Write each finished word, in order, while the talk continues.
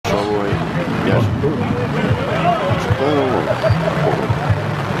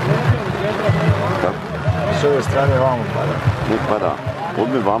strane vamo pada. Nek pada.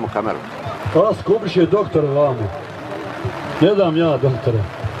 Uzmi vamo kameru. Pa skupiš je doktore vamo. Ne dam ja doktore.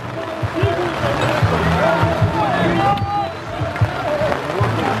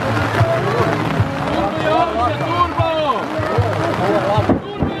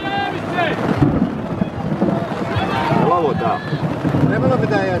 Lavo da. Trebalo bi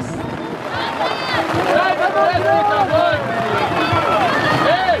da jes.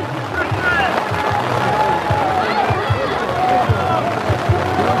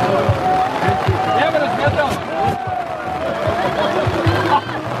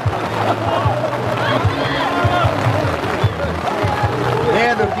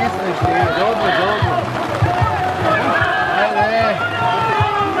 Ne, dok isneš, dobro, dobro. Ajde.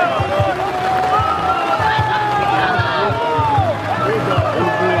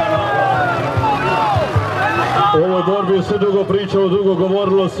 O ovoj borbi se dugo pričalo, dugo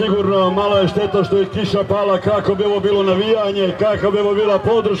govorilo, sigurno mala je šteta što je kiša pala, kako bi ovo bilo navijanje, kako bi ovo bila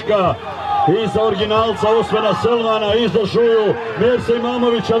podrška i za originalca O.Selmana i za Žuju, Mirsa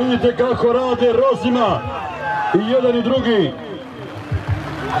Imamovića. Vidite kako rade rozima i jedan i drugi.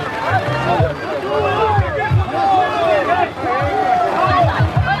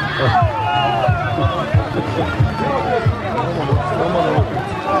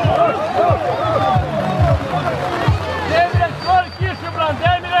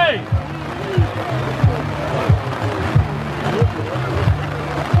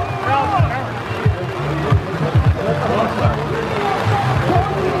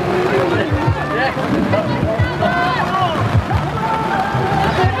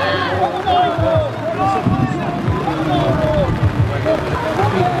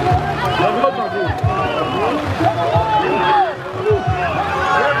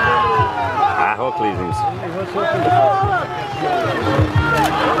 Klizim se.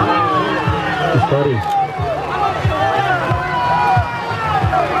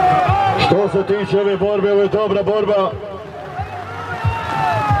 Što se tiče ove borbe, ovo je dobra borba.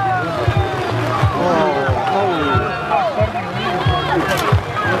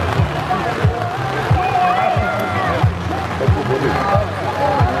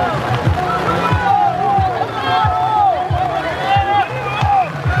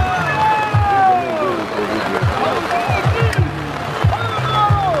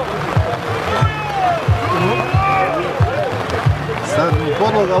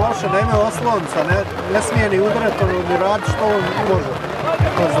 Podloga loša, nema oslonca, ne smije ni udarati, ni raditi što on može.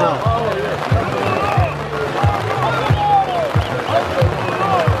 To zna.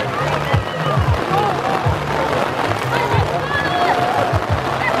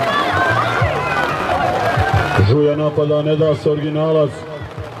 Žuja napada, ne da se originalac.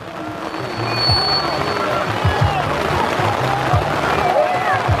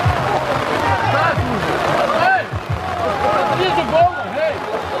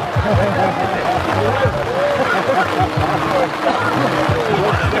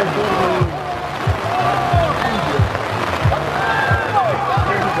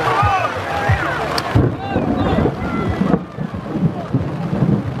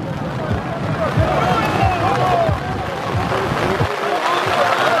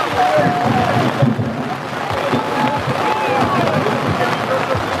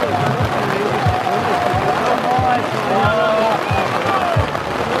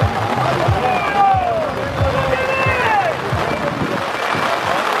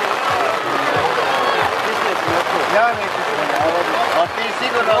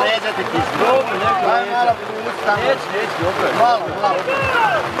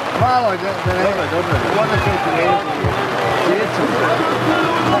 Malo, da ne... Dobro. Onda će ti reći.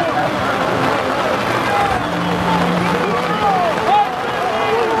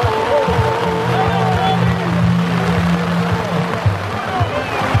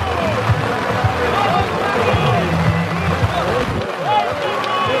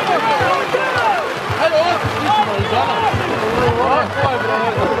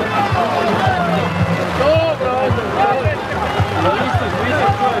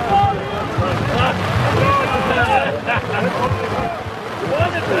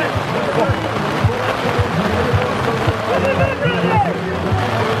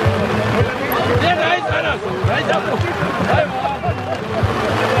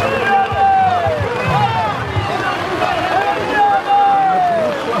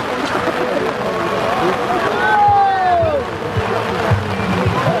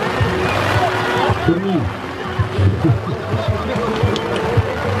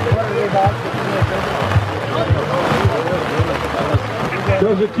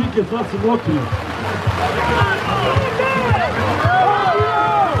 Kaže Kike, sad si mokri.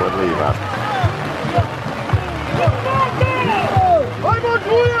 Podliva.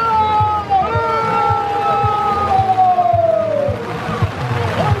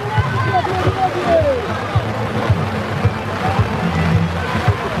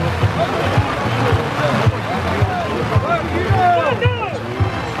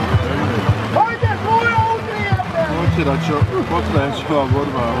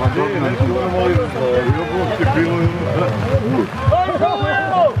 borba, lagodna.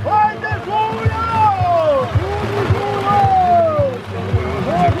 Hajde, Žuja!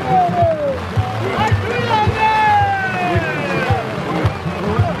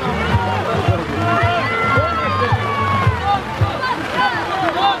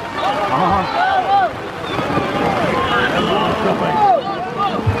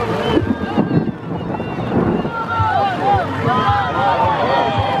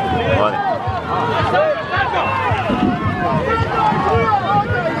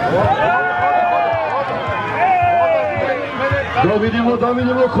 Da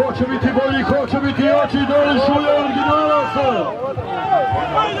vidimo ko će biti bolji, ko će biti jači, doli Žuja Originalac.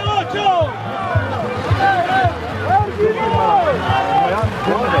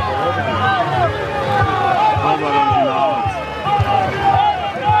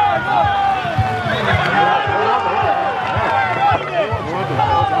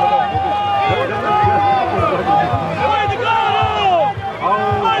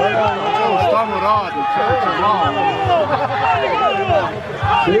 Šta mu radi?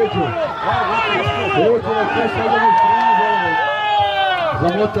 Sjeću na kaj stavljamo stranu.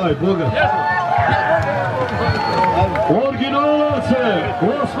 Zamotaj, Boga. Originalace,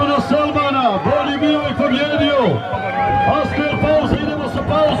 O.Selmana, bolji bio i pobjedio. Asker pauza, idemo sa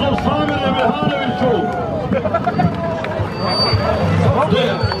pauzom, Samire Mehanoviću.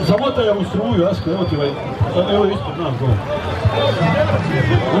 Zamotaj ja mu struju, Asker, evo ti ovaj, evo ispod nas gol.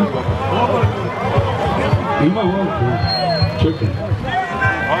 Ima gol tu, čekaj.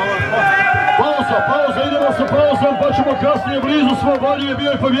 Pauza, idemo sa pauzom, pa ćemo kasnije blizu svoj bolji je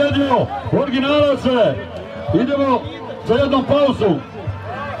bio i pobjedio. Originalace, idemo za jednom pauzu.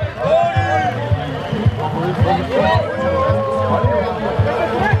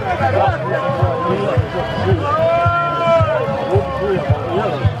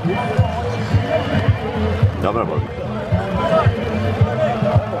 Dobra borba.